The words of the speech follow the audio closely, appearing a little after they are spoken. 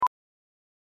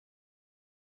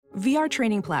VR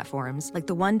training platforms, like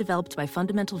the one developed by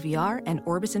Fundamental VR and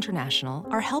Orbis International,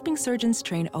 are helping surgeons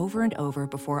train over and over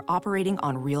before operating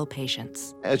on real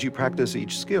patients. As you practice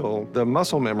each skill, the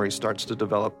muscle memory starts to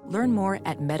develop. Learn more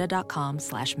at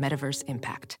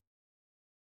meta.com/metaverseimpact.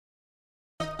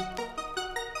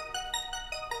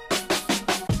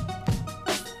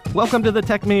 Welcome to the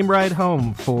Tech Meme Ride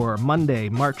Home for Monday,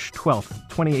 March 12th,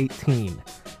 2018.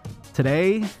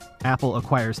 Today, Apple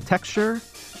acquires Texture,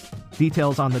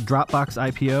 details on the Dropbox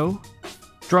IPO,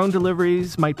 drone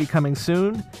deliveries might be coming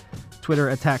soon, Twitter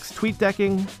attacks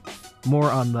TweetDecking, more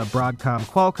on the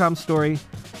Broadcom-Qualcomm story,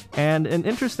 and an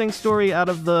interesting story out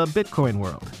of the Bitcoin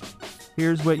world.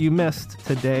 Here's what you missed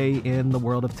today in the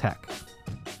world of tech.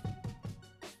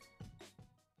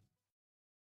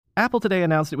 Apple today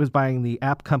announced it was buying the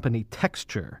app company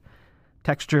Texture.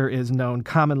 Texture is known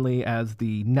commonly as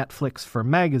the Netflix for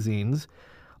magazines,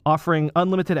 offering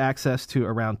unlimited access to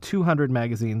around 200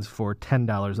 magazines for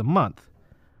 $10 a month.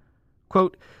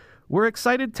 Quote, "We're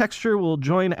excited Texture will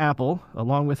join Apple,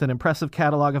 along with an impressive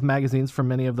catalog of magazines from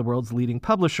many of the world's leading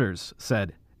publishers,"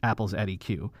 said Apple's Eddie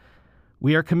Q.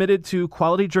 "We are committed to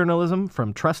quality journalism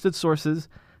from trusted sources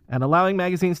and allowing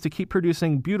magazines to keep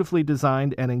producing beautifully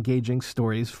designed and engaging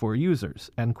stories for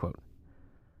users," end quote.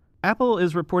 Apple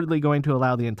is reportedly going to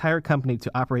allow the entire company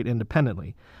to operate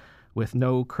independently, with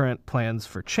no current plans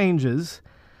for changes,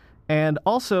 and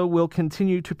also will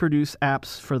continue to produce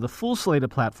apps for the full slate of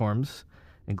platforms,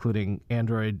 including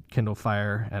Android, Kindle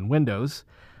Fire, and Windows,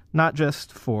 not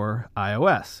just for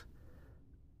iOS.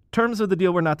 Terms of the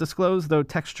deal were not disclosed, though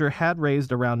Texture had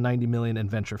raised around $90 million in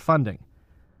venture funding.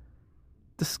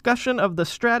 Discussion of the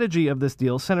strategy of this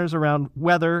deal centers around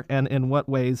whether and in what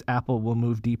ways Apple will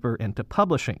move deeper into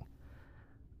publishing.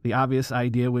 The obvious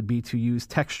idea would be to use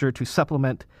Texture to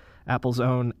supplement Apple's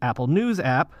own Apple News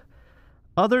app.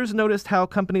 Others noticed how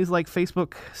companies like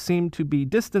Facebook seem to be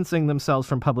distancing themselves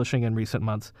from publishing in recent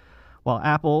months, while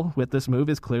Apple, with this move,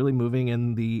 is clearly moving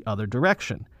in the other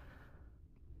direction.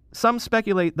 Some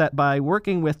speculate that by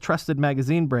working with trusted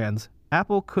magazine brands,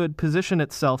 Apple could position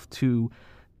itself to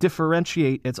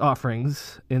differentiate its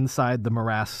offerings inside the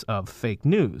morass of fake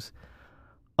news.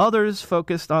 Others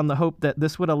focused on the hope that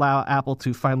this would allow Apple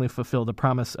to finally fulfill the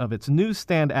promise of its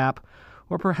Newsstand app,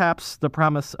 or perhaps the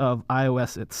promise of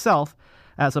iOS itself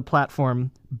as a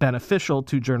platform beneficial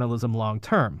to journalism long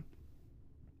term.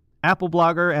 Apple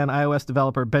blogger and iOS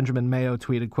developer Benjamin Mayo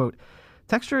tweeted, quote,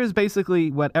 "Texture is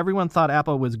basically what everyone thought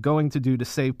Apple was going to do to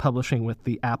save publishing with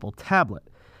the Apple tablet.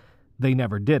 They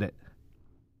never did it.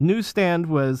 Newsstand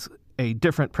was a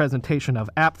different presentation of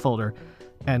App Folder,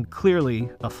 and clearly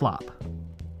a flop."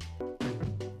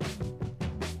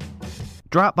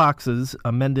 Dropbox's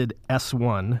amended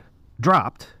S1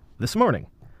 dropped this morning.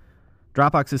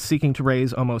 Dropbox is seeking to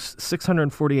raise almost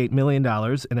 $648 million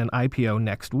in an IPO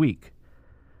next week.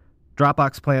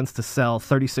 Dropbox plans to sell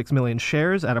 36 million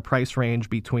shares at a price range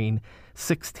between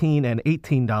 $16 and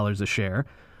 $18 a share,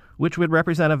 which would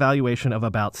represent a valuation of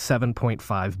about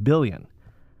 $7.5 billion.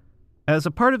 As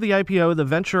a part of the IPO, the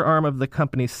venture arm of the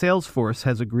company Salesforce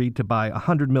has agreed to buy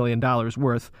 $100 million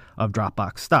worth of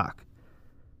Dropbox stock.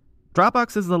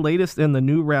 Dropbox is the latest in the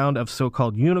new round of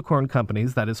so-called unicorn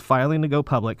companies that is filing to go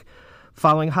public,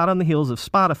 following hot on the heels of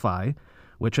Spotify,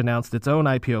 which announced its own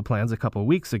IPO plans a couple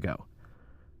weeks ago.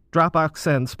 Dropbox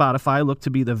and Spotify look to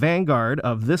be the vanguard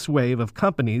of this wave of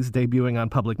companies debuting on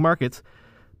public markets,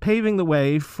 paving the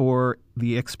way for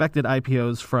the expected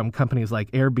IPOs from companies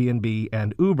like Airbnb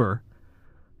and Uber.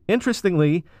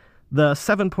 Interestingly, the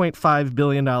 $7.5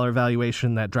 billion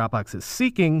valuation that Dropbox is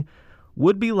seeking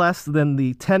would be less than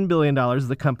the $10 billion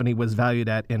the company was valued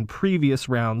at in previous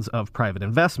rounds of private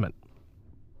investment.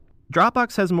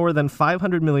 Dropbox has more than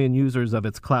 500 million users of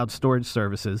its cloud storage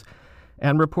services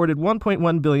and reported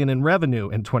 $1.1 billion in revenue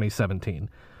in 2017,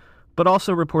 but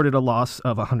also reported a loss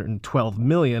of $112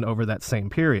 million over that same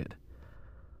period.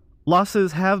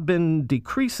 Losses have been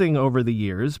decreasing over the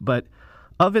years, but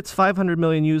of its 500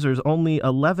 million users, only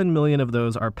 11 million of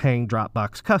those are paying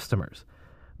Dropbox customers.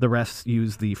 The rest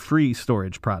use the free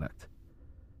storage product.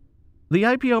 The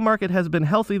IPO market has been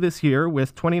healthy this year,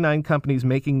 with 29 companies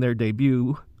making their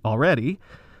debut already,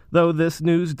 though this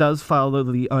news does follow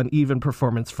the uneven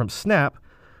performance from Snap,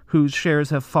 whose shares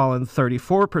have fallen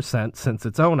 34% since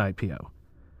its own IPO.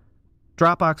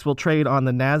 Dropbox will trade on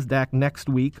the NASDAQ next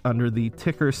week under the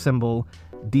ticker symbol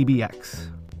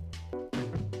DBX.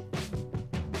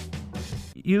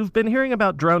 You've been hearing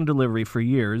about drone delivery for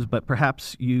years, but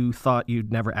perhaps you thought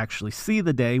you'd never actually see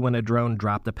the day when a drone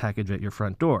dropped a package at your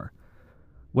front door.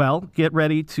 Well, get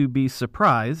ready to be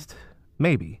surprised,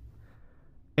 maybe.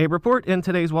 A report in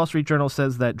today's Wall Street Journal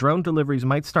says that drone deliveries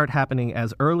might start happening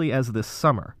as early as this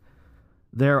summer.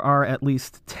 There are at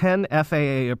least 10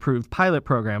 FAA-approved pilot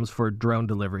programs for drone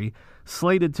delivery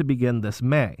slated to begin this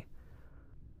May.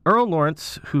 Earl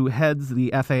Lawrence, who heads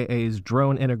the FAA's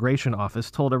Drone Integration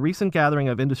Office, told a recent gathering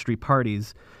of industry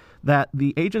parties that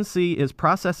the agency is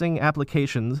processing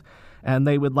applications and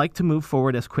they would like to move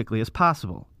forward as quickly as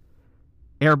possible.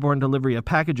 Airborne delivery of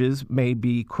packages may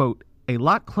be, quote, a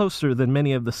lot closer than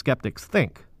many of the skeptics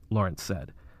think, Lawrence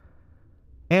said.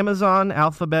 Amazon,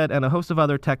 Alphabet, and a host of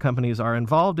other tech companies are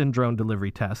involved in drone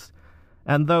delivery tests,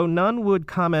 and though none would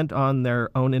comment on their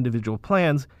own individual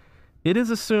plans, it is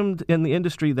assumed in the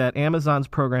industry that Amazon's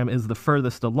program is the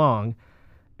furthest along,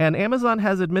 and Amazon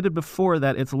has admitted before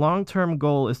that its long-term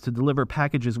goal is to deliver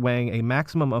packages weighing a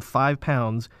maximum of 5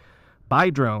 pounds by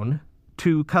drone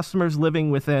to customers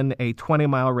living within a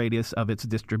 20-mile radius of its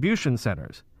distribution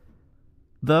centers.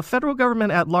 The federal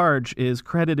government at large is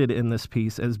credited in this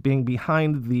piece as being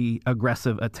behind the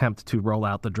aggressive attempt to roll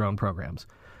out the drone programs.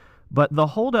 But the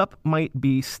holdup might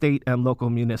be state and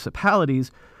local municipalities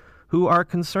who are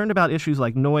concerned about issues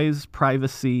like noise,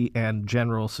 privacy, and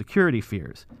general security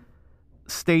fears.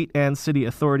 State and city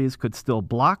authorities could still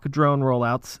block drone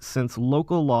rollouts since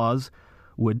local laws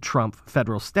would trump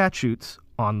federal statutes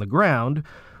on the ground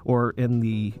or in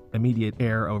the immediate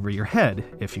air over your head,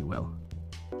 if you will.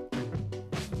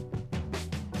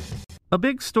 A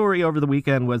big story over the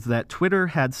weekend was that Twitter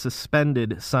had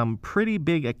suspended some pretty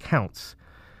big accounts,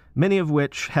 many of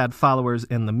which had followers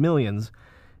in the millions,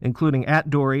 including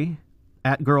 @Dory,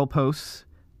 @GirlPosts,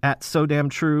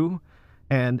 @SoDamnTrue,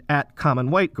 and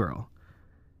 @CommonWhiteGirl,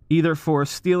 either for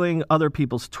stealing other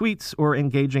people's tweets or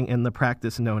engaging in the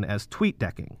practice known as tweet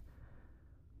decking.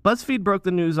 BuzzFeed broke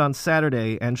the news on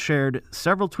Saturday and shared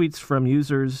several tweets from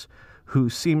users who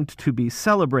seemed to be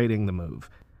celebrating the move.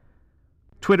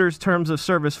 Twitter's terms of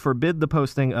service forbid the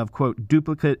posting of, quote,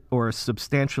 duplicate or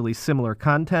substantially similar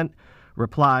content,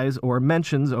 replies, or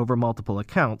mentions over multiple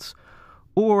accounts,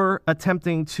 or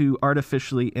attempting to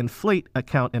artificially inflate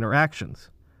account interactions.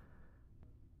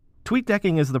 Tweet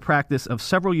decking is the practice of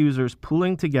several users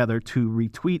pooling together to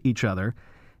retweet each other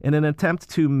in an attempt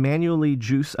to manually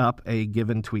juice up a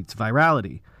given tweet's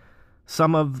virality.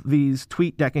 Some of these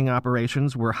tweet decking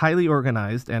operations were highly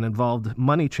organized and involved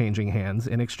money changing hands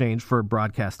in exchange for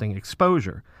broadcasting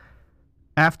exposure.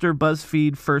 After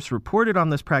BuzzFeed first reported on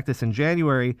this practice in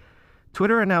January,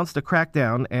 Twitter announced a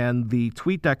crackdown and the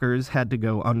tweet deckers had to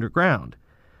go underground.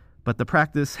 But the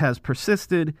practice has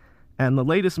persisted, and the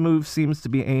latest move seems to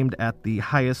be aimed at the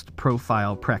highest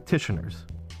profile practitioners.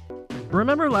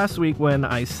 Remember last week when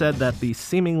I said that the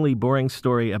seemingly boring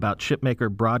story about chipmaker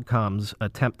Broadcom's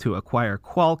attempt to acquire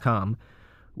Qualcomm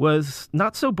was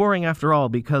not so boring after all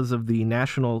because of the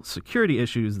national security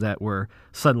issues that were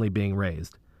suddenly being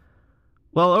raised?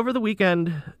 Well, over the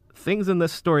weekend, things in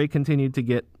this story continued to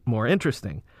get more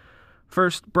interesting.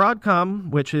 First, Broadcom,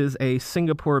 which is a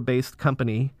Singapore-based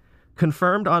company,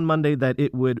 confirmed on Monday that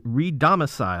it would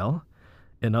re-domicile,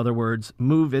 in other words,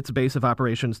 move its base of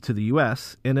operations to the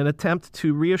U.S. in an attempt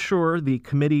to reassure the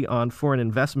Committee on Foreign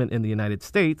Investment in the United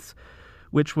States,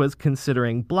 which was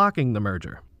considering blocking the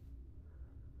merger.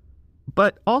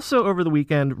 But also over the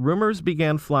weekend, rumors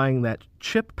began flying that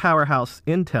chip powerhouse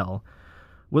Intel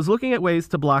was looking at ways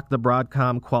to block the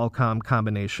Broadcom-Qualcomm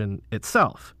combination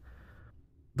itself.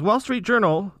 The Wall Street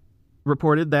Journal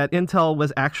reported that Intel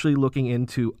was actually looking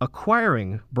into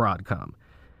acquiring Broadcom.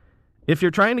 If you're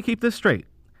trying to keep this straight,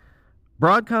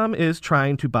 Broadcom is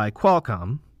trying to buy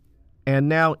Qualcomm, and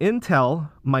now Intel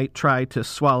might try to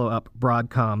swallow up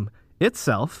Broadcom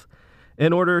itself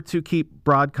in order to keep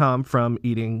Broadcom from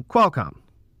eating Qualcomm.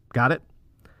 Got it?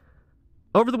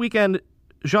 Over the weekend,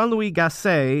 Jean-Louis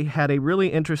Gasset had a really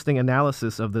interesting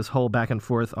analysis of this whole back and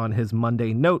forth on his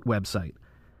Monday Note website.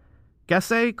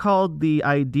 Gasset called the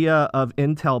idea of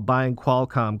Intel buying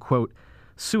Qualcomm, quote,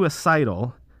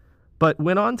 suicidal, but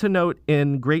went on to note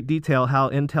in great detail how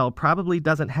Intel probably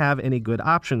doesn't have any good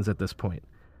options at this point.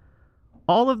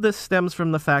 All of this stems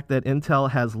from the fact that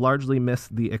Intel has largely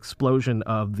missed the explosion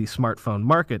of the smartphone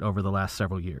market over the last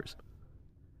several years.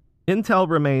 Intel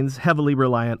remains heavily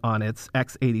reliant on its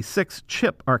x86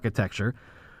 chip architecture,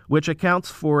 which accounts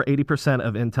for 80%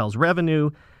 of Intel's revenue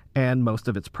and most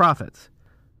of its profits.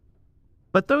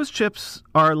 But those chips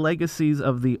are legacies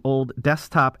of the old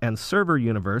desktop and server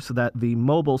universe that the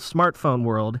mobile smartphone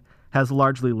world has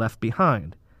largely left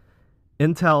behind.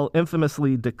 Intel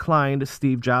infamously declined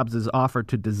Steve Jobs' offer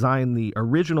to design the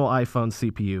original iPhone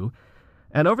CPU,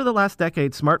 and over the last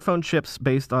decade, smartphone chips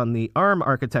based on the ARM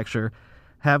architecture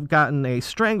have gotten a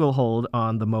stranglehold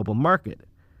on the mobile market.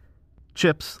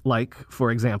 Chips like,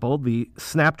 for example, the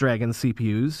Snapdragon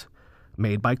CPUs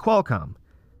made by Qualcomm.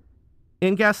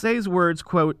 In Gassay's words,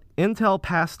 quote, Intel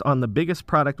passed on the biggest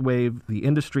product wave the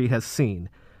industry has seen,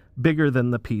 bigger than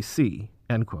the PC,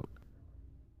 end quote.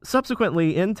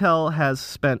 Subsequently, Intel has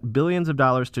spent billions of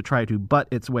dollars to try to butt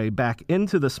its way back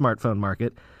into the smartphone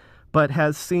market, but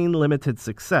has seen limited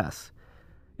success.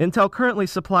 Intel currently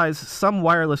supplies some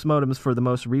wireless modems for the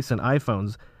most recent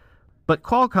iPhones, but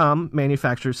Qualcomm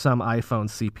manufactures some iPhone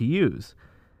CPUs.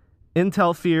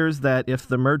 Intel fears that if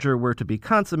the merger were to be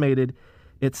consummated,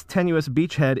 its tenuous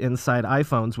beachhead inside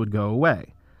iPhones would go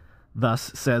away.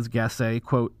 Thus, says Gassay,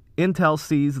 quote, Intel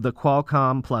sees the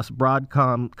Qualcomm plus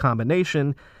Broadcom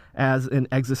combination as an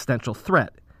existential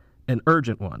threat, an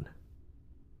urgent one.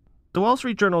 The Wall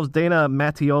Street Journal's Dana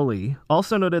Mattioli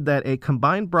also noted that a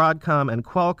combined Broadcom and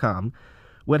Qualcomm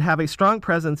would have a strong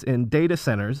presence in data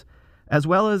centers as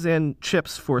well as in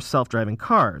chips for self-driving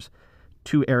cars,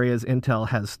 two areas Intel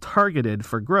has targeted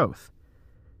for growth.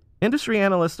 Industry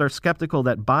analysts are skeptical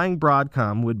that buying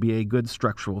Broadcom would be a good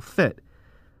structural fit.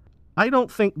 I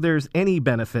don't think there's any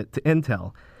benefit to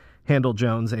Intel, Handel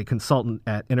Jones, a consultant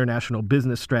at International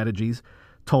Business Strategies,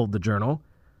 told the Journal.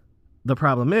 The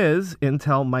problem is,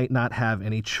 Intel might not have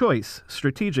any choice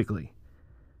strategically.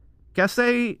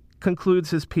 Gassay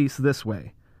concludes his piece this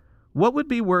way. What would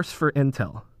be worse for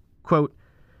Intel? Quote,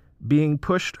 being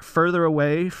pushed further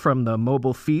away from the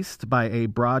mobile feast by a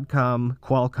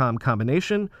Broadcom-Qualcomm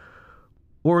combination,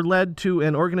 or led to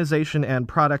an organization and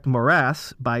product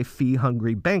morass by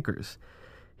fee-hungry bankers.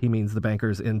 He means the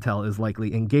bankers Intel is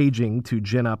likely engaging to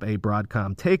gin up a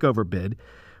Broadcom takeover bid,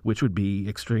 which would be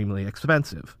extremely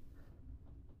expensive.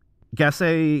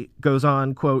 Gassay goes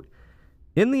on, quote,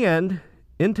 in the end,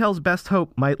 Intel's best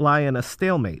hope might lie in a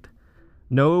stalemate.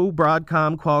 No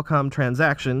Broadcom-Qualcomm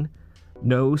transaction,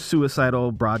 no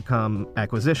suicidal Broadcom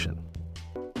acquisition.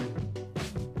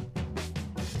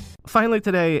 Finally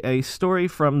today, a story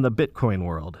from the Bitcoin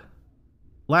world.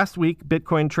 Last week,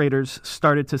 Bitcoin traders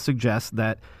started to suggest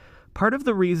that part of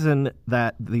the reason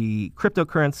that the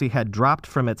cryptocurrency had dropped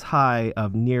from its high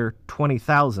of near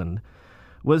 20,000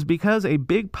 was because a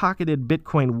big-pocketed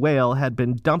Bitcoin whale had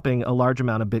been dumping a large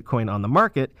amount of Bitcoin on the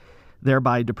market,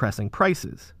 thereby depressing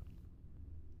prices.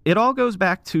 It all goes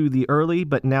back to the early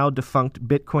but now defunct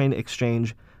Bitcoin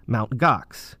exchange Mt.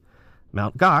 Gox.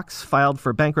 Mt. Gox filed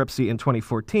for bankruptcy in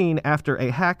 2014 after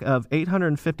a hack of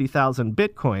 850,000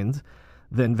 Bitcoins,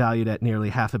 then valued at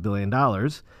nearly $500 million.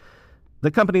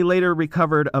 The company later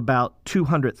recovered about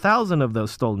 200,000 of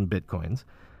those stolen Bitcoins.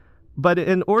 But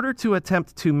in order to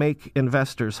attempt to make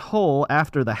investors whole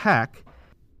after the hack,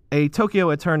 a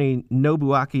Tokyo attorney,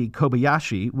 Nobuaki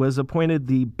Kobayashi, was appointed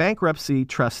the bankruptcy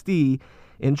trustee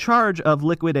in charge of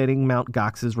liquidating Mt.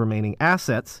 Gox's remaining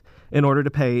assets in order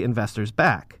to pay investors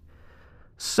back.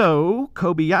 So,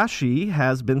 Kobayashi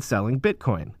has been selling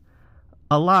Bitcoin.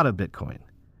 A lot of Bitcoin.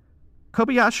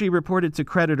 Kobayashi reported to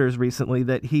creditors recently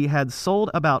that he had sold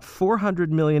about $400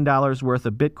 million worth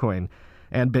of Bitcoin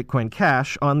and Bitcoin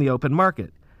Cash on the open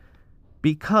market.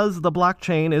 Because the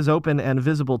blockchain is open and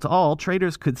visible to all,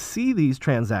 traders could see these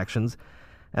transactions,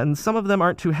 and some of them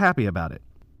aren't too happy about it.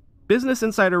 Business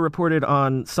Insider reported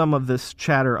on some of this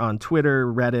chatter on Twitter,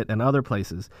 Reddit, and other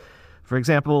places. For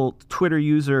example, Twitter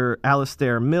user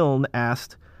Alistair Milne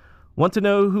asked, want to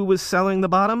know who was selling the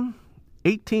bottom?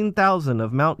 18,000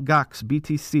 of Mt. Gox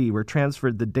BTC were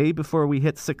transferred the day before we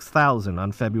hit 6,000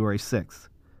 on February 6th.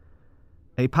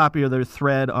 A popular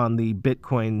thread on the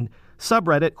Bitcoin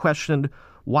subreddit questioned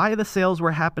why the sales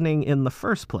were happening in the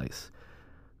first place.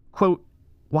 Quote,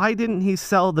 why didn't he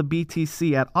sell the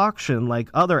BTC at auction like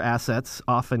other assets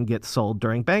often get sold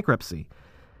during bankruptcy?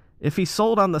 If he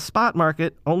sold on the spot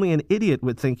market, only an idiot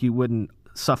would think you wouldn't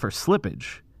suffer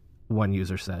slippage, one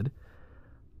user said.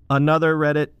 Another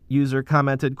Reddit user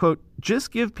commented, quote,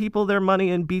 just give people their money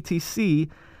in BTC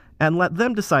and let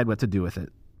them decide what to do with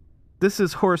it. This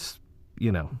is horse,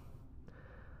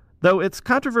 Though it's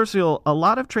controversial, a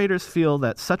lot of traders feel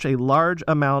that such a large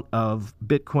amount of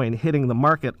Bitcoin hitting the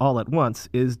market all at once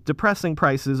is depressing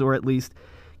prices, or at least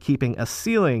keeping a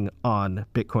ceiling on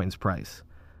Bitcoin's price.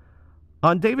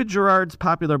 On David Gerard's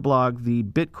popular blog, the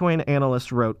Bitcoin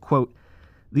analyst wrote, quote,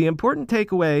 the important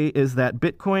takeaway is that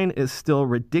Bitcoin is still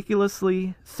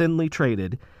ridiculously thinly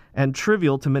traded and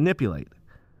trivial to manipulate.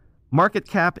 Market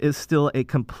cap is still a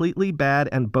completely bad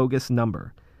and bogus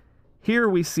number. Here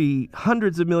we see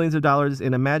hundreds of millions of dollars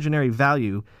in imaginary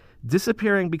value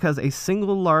disappearing because a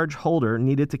single large holder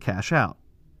needed to cash out.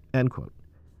 End quote.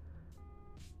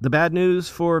 The bad news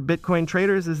for Bitcoin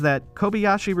traders is that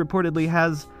Kobayashi reportedly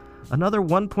has another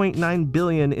 $1.9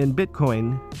 billion in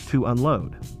Bitcoin to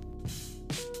unload.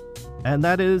 And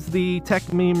that is the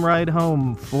Tech Meme Ride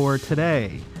Home for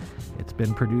today. It's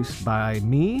been produced by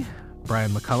me,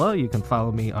 Brian McCullough. You can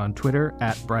follow me on Twitter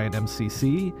at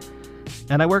BrianMCC.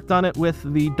 And I worked on it with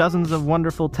the dozens of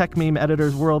wonderful tech meme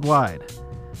editors worldwide.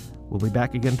 We'll be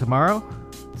back again tomorrow.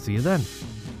 See you then.